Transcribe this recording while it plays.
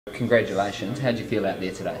Congratulations. How did you feel out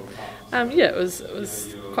there today? Yeah, it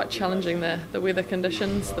was quite challenging, the weather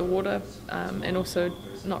conditions, the water, and also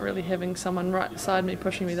not really having someone right beside me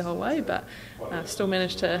pushing me the whole way, but still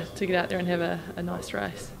managed to get out there and have a nice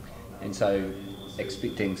race. And so,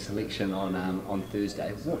 expecting selection on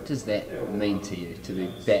Thursday, what does that mean to you, to be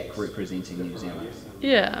back representing New Zealand?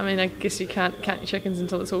 Yeah, I mean, I guess you can't count your chickens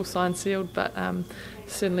until it's all signed sealed, but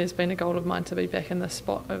certainly it's been a goal of mine to be back in this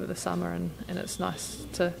spot over the summer, and it's nice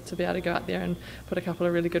to be able to go out there and put a couple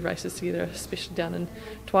of really good races together, especially down in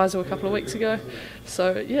Twizel a couple of weeks ago.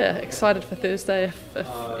 So yeah, excited for Thursday if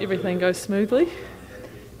everything goes smoothly.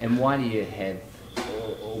 And why do you have,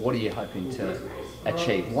 or what are you hoping to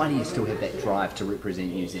achieve? Why do you still have that drive to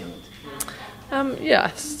represent New Zealand?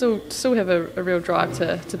 Yeah, I still have a real drive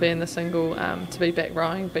to be in the single, to be back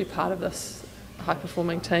rowing, be part of this high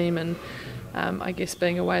performing team, and I guess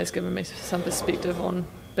being away has given me some perspective on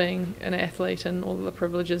being an athlete and all the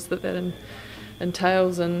privileges that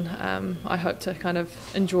entails, and I hope to kind of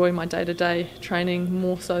enjoy my day-to-day training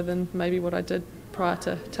more so than maybe what I did prior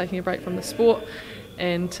to taking a break from the sport,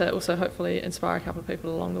 and to also hopefully inspire a couple of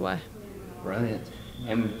people along the way. Brilliant.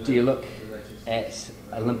 And do you look at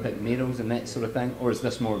Olympic medals and that sort of thing, or is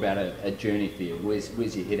this more about a journey for you?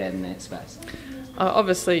 Where's your head at in that space?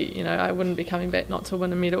 Obviously, you know, I wouldn't be coming back not to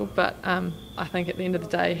win a medal, but I think at the end of the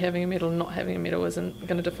day, having a medal and not having a medal isn't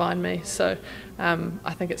going to define me. So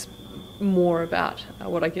I think it's more about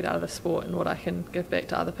what I get out of the sport and what I can give back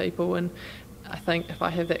to other people. And I think if I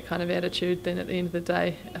have that kind of attitude, then at the end of the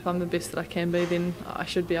day, if I'm the best that I can be, then I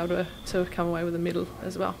should be able to come away with a medal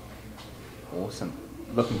as well. Awesome.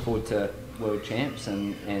 Looking forward to World Champs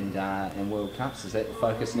and World Cups. Is that the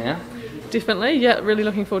focus now? Definitely, yeah. Really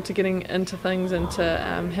looking forward to getting into things and to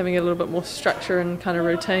having a little bit more structure and kind of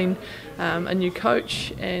routine, a new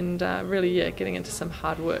coach, and really, yeah, getting into some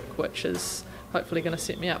hard work, which is hopefully going to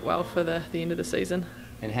set me up well for the end of the season.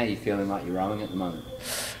 And how are you feeling like you're rowing at the moment?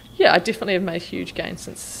 Yeah, I definitely have made huge gains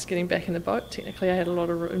since getting back in the boat. Technically I had a lot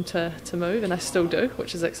of room to move, and I still do,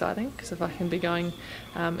 which is exciting, because if I can be going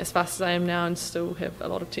as fast as I am now and still have a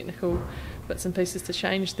lot of technical bits and pieces to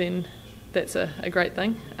change, then that's a great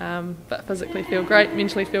thing. But physically feel great,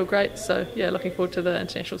 mentally feel great, so yeah, looking forward to the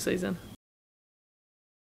international season.